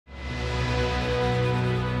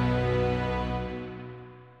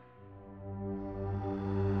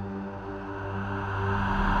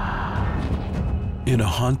In a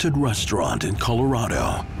haunted restaurant in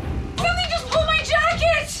Colorado, Something just pulled my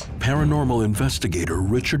jacket! paranormal investigator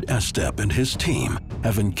Richard Estep and his team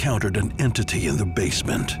have encountered an entity in the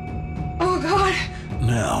basement. Oh, God.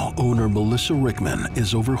 Now, owner Melissa Rickman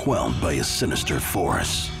is overwhelmed by a sinister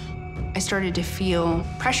force. I started to feel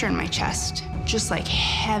pressure in my chest, just like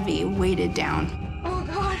heavy, weighted down. Oh,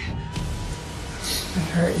 God. My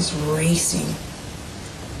heart is racing.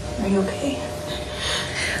 Are you okay?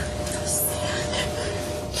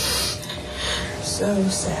 So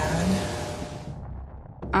sad.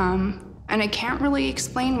 And I can't really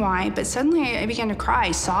explain why, but suddenly I began to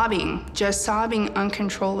cry, sobbing, just sobbing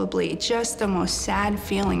uncontrollably, just the most sad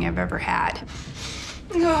feeling I've ever had.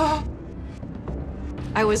 No.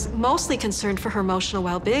 I was mostly concerned for her emotional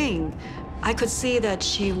well-being. I could see that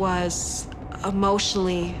she was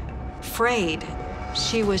emotionally frayed.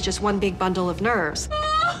 She was just one big bundle of nerves.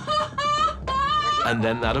 And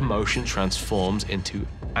then that emotion transforms into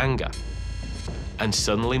anger. And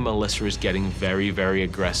suddenly Melissa is getting very, very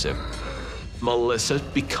aggressive. Melissa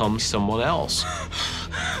becomes someone else.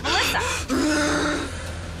 Melissa!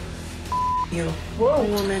 You. Whoa,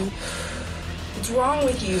 woman. What's wrong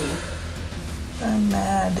with you? I'm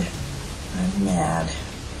mad. I'm mad.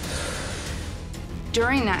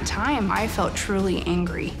 During that time, I felt truly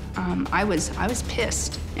angry. I was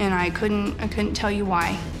pissed, and I couldn't tell you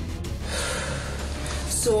why.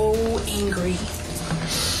 So angry.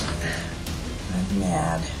 I'm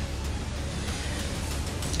mad.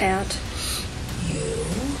 At you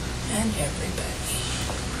and everybody.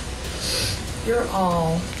 You're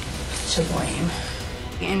all to blame.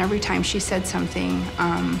 And every time she said something,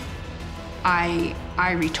 I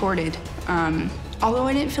retorted, although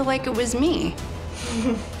I didn't feel like it was me.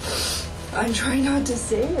 I'm trying not to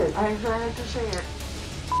say it. I'm trying to say it.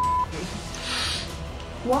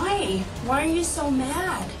 Why? Why are you so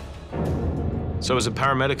mad? So as a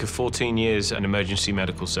paramedic of 14 years in emergency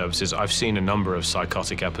medical services, I've seen a number of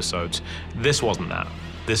psychotic episodes. This wasn't that.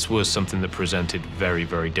 This was something that presented very,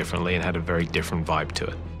 very differently and had a very different vibe to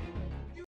it.